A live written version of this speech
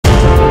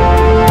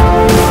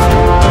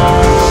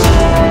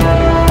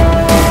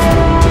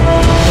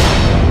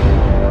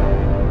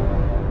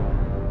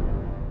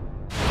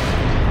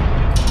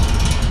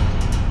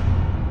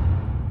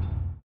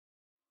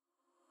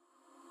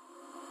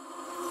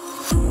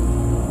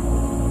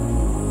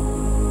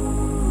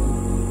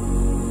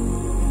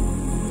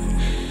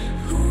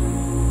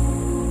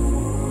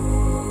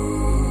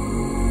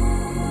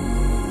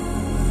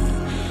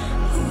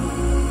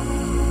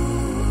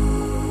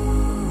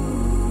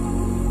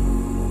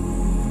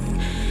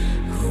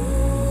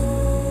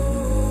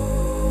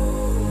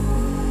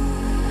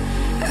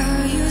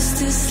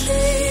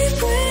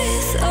sleep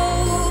with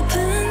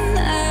open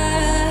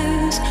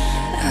eyes.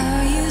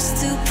 I used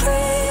to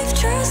brave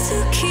just to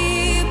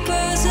keep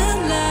us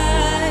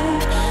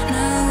alive.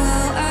 Now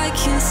all I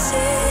can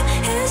see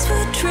is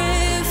we're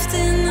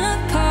drifting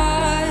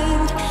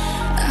apart.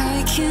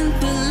 I can't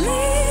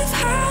believe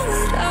how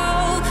it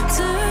all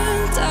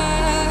turned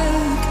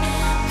dark.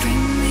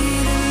 Bring me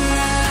the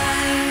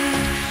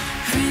light,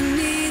 bring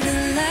me the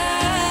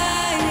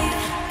light,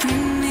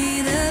 bring me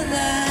the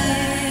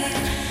light,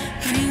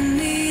 bring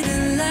me the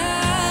light.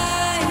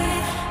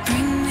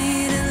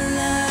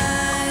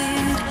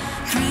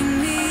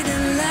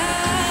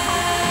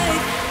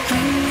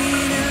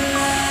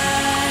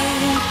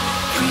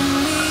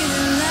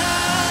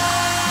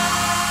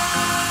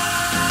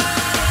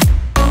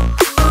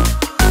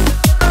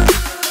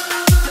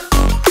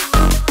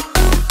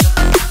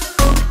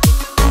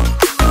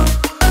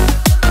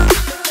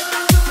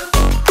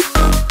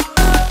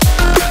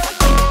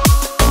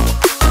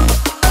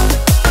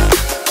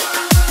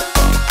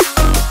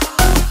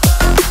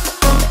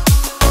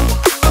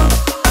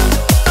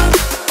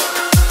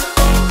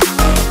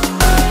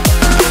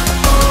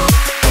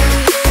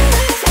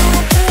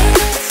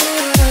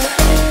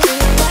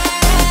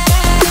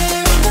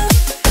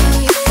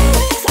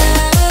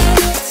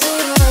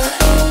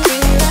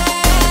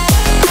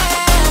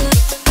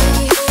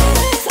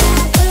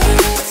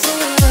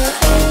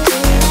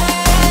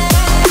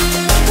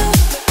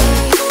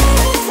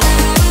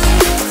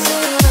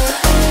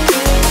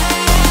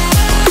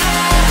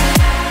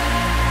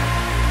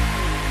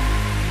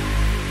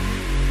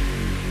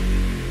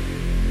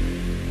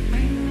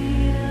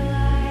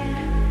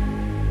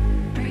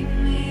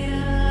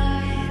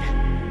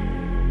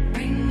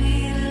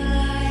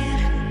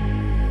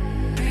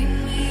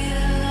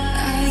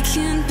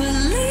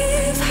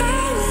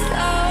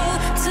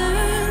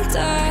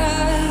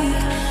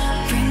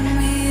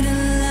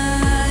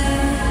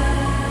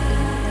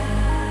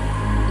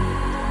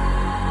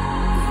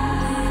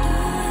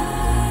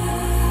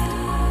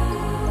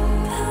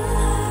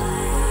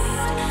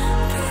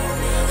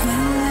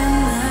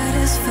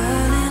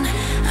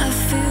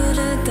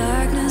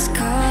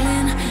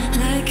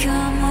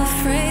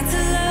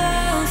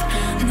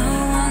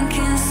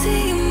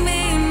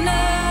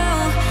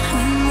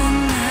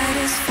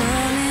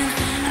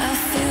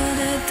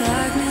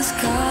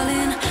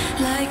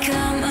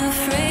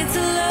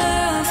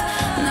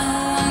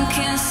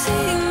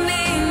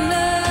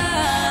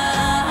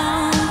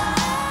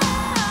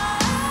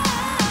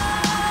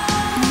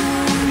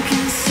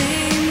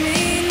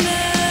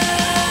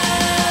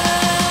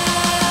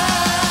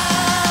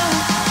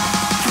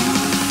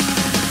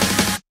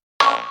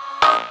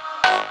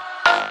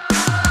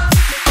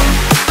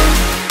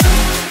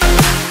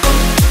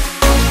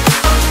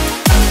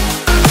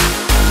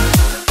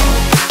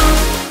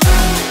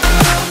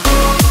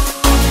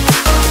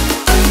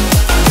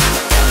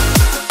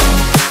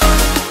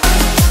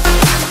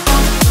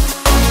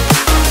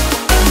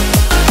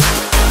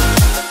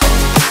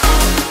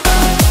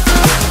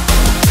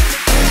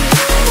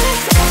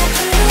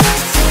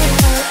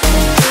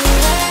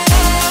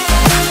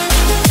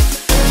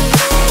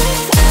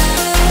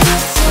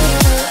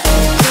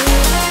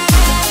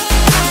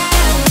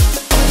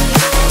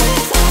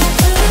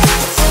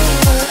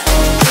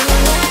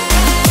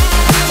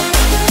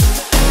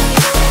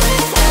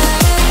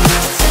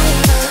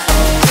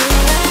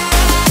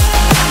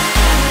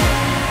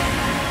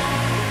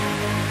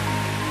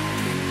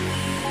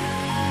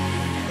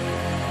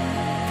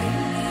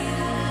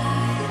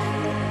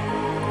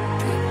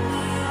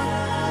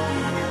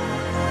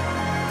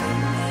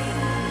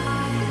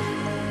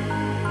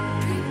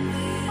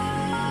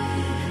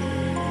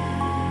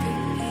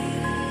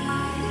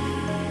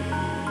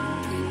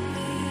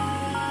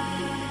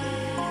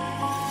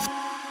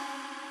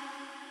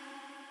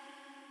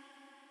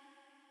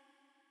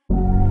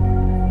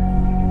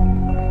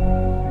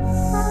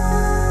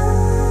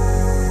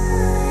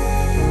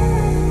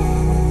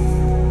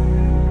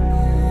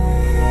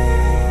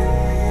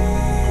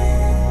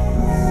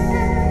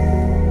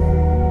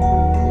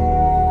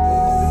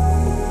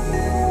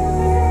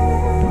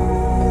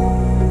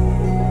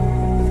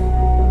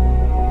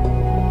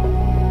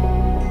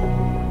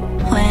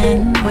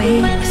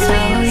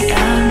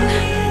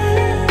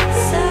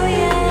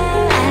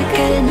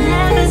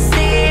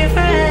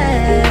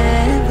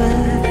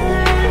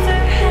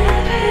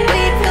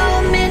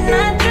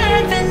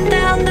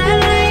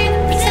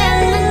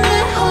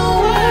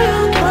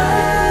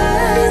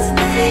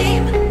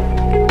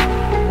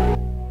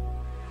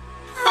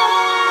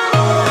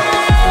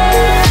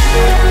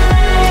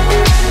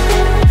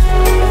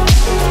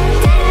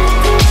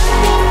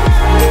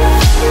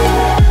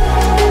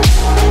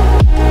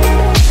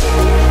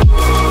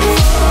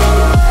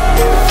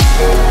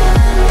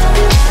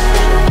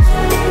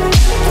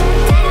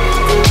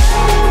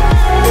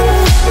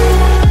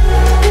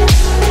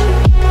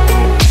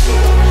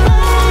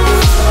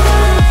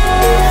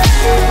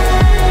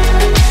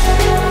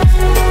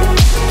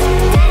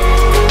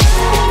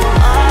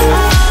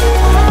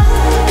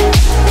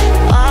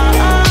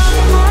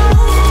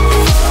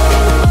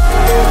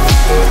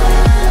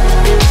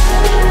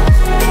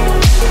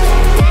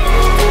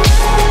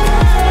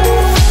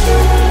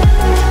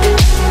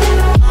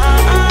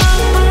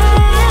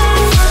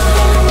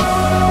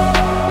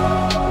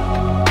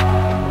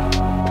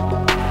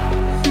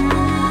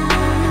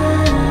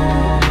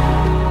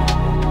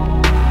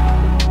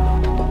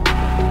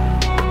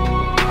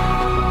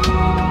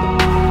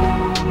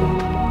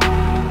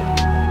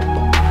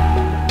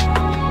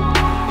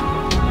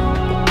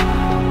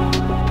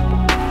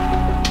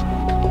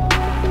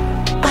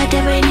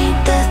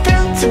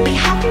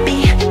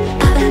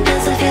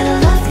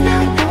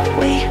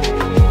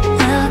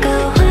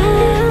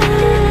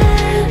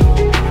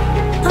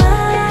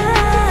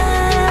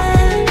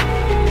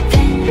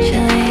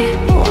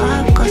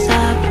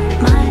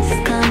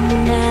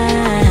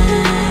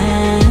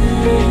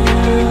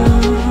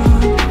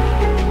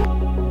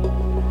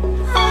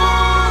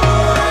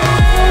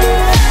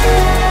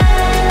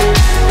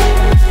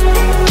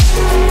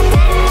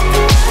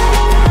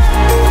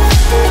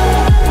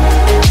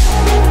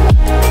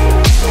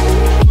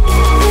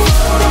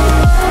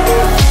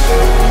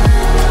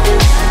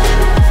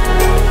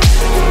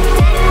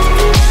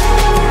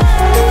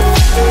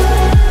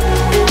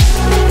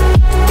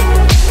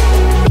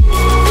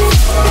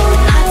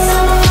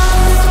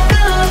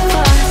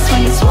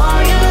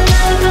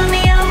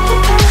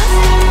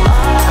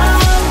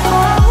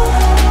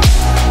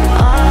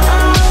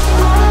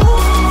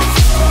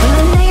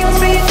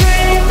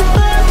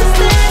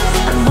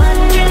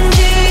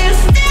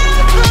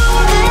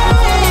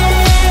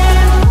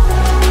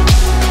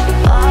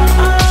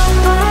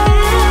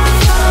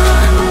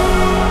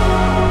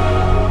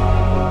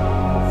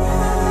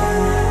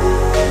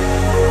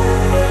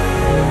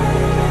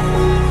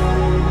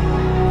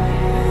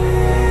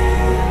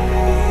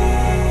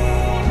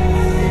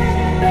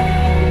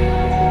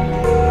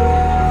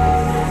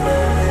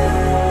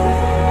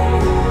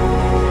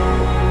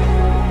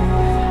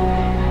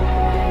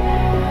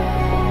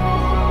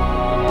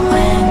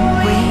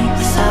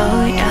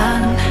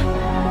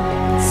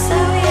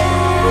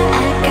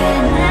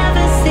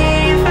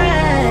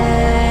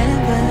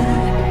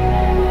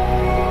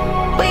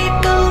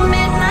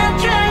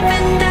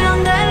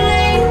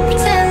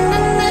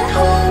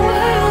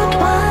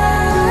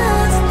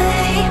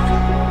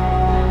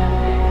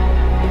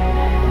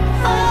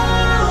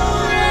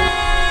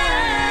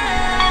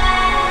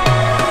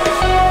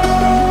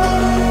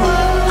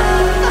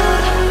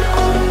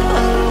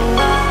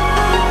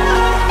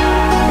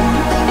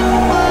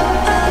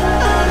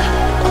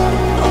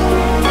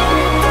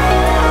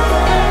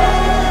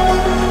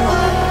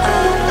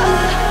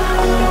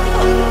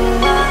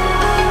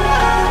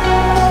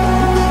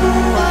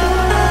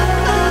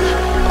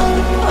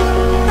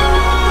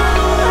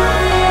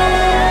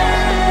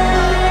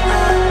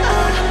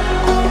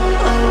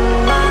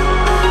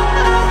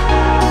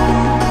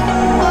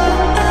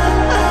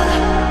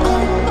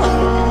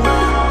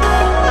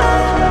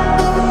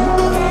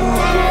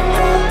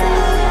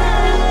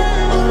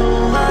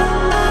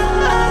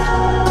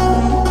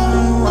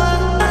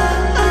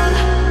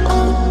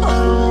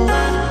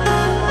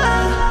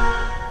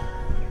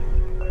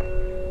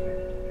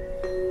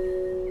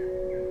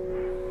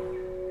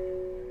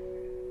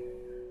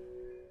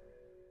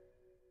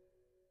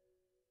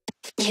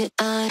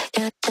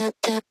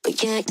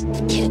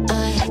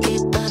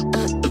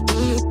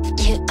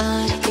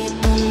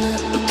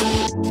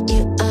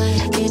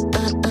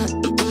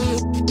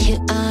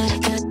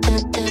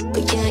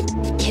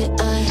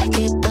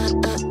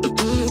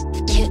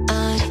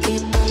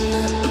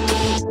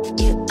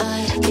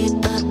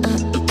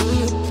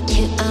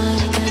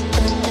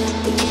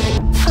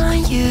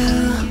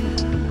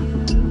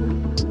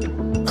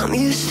 I'm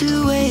used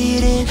to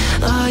waiting.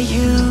 Are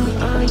you?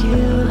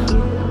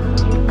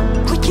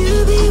 Would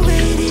you be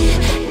waiting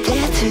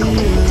there too?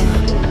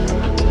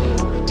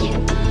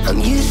 I'm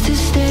used to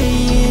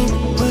staying.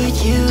 Would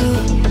you?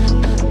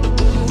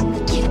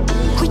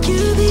 Would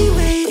you be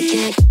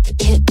waiting?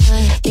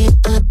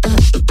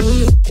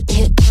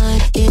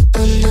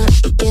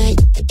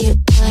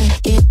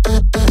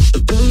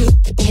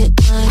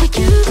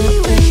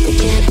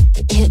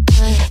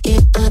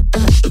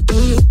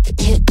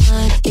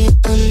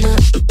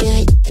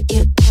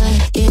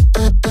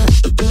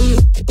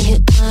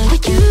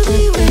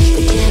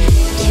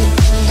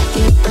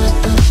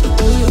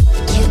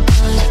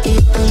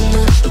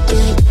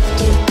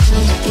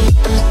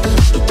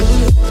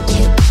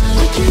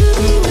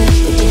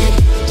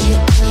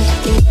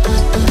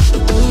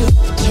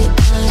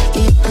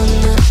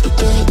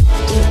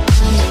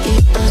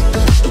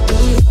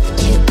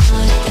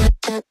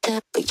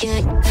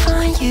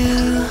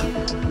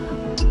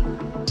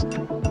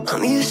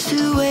 I'm used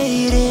to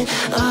waiting.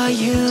 Are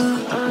you?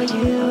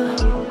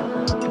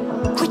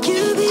 Would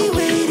you be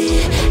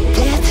waiting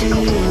there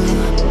too?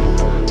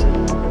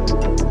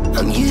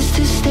 I'm used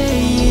to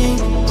staying.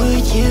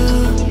 Would you?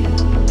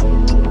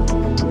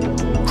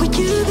 Would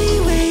you be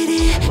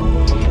waiting?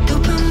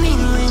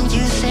 Dopamine when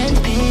you send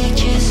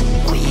pictures.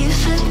 When you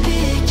send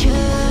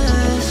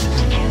pictures.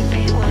 Can't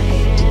be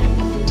waiting.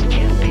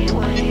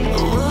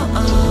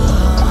 Oh,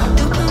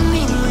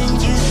 dopamine when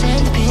you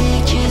send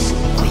pictures.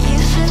 When you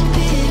send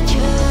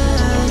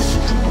pictures.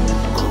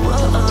 Oh,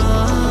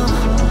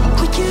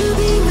 would you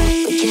be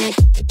waiting?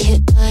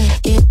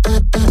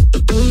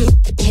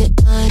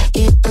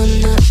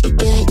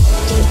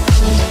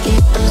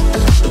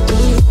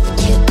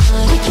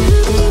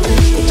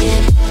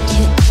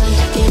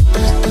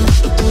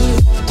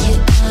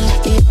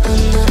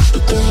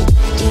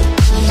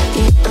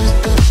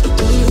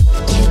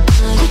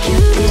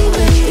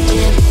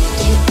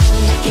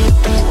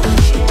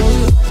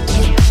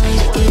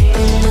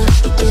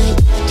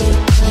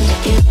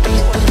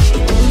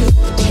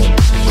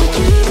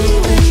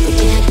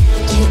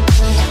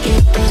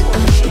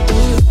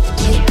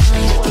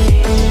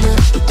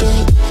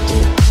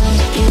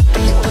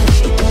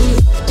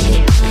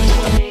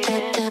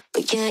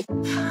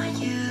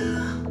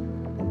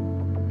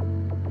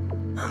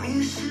 I'm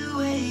used to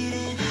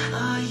waiting.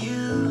 Are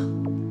you?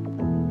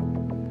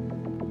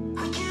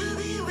 Would you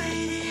be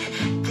waiting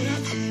there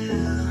too?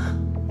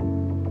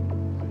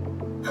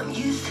 I'm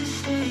used to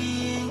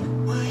staying.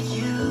 Would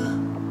you?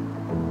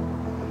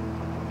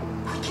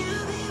 Would you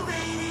be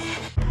waiting?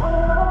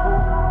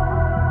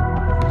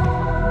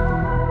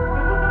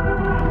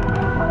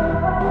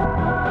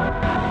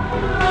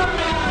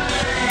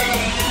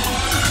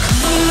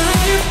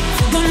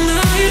 One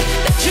night,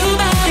 let your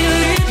body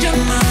lead your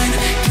mind.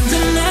 Can't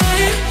deny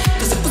it,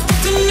 'cause it was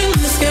written in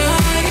the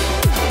sky.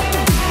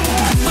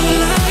 I'm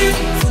alive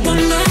for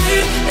one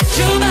night, let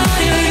your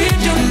body lead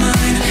your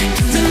mind.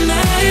 Can't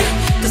deny it,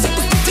 'cause it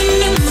was written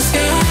in the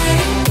sky.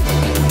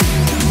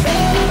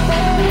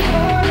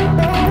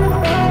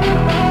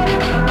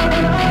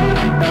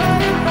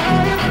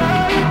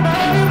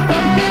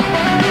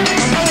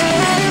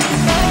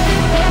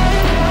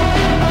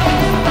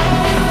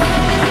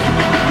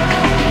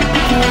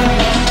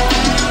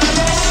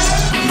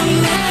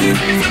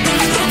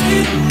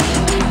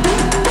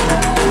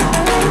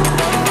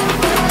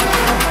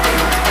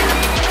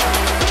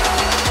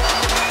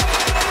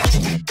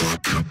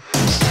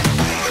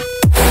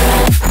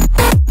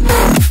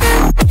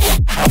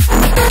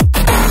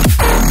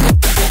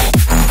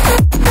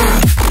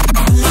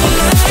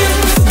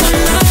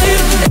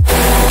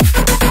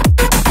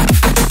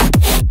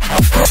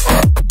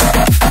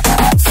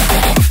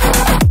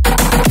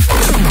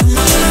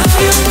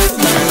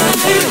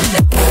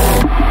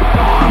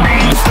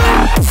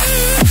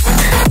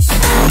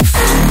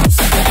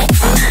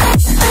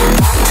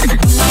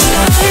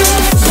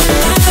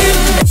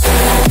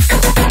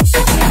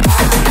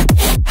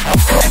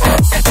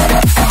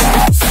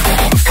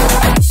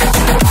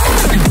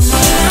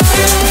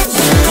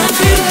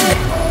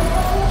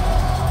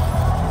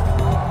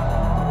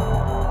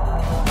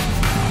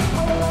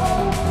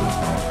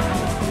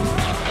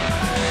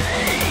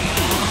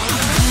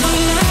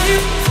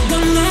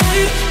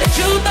 Let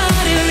your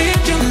body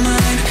lead your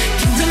mind.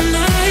 Can't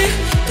deny it,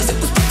 'cause it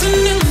was written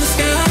in the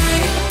sky.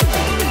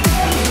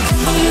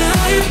 I'm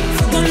alive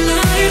for one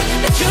night.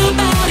 Let your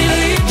body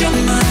lead your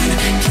mind.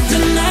 Can't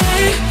deny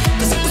it,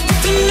 'cause it was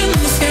written in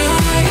the sky.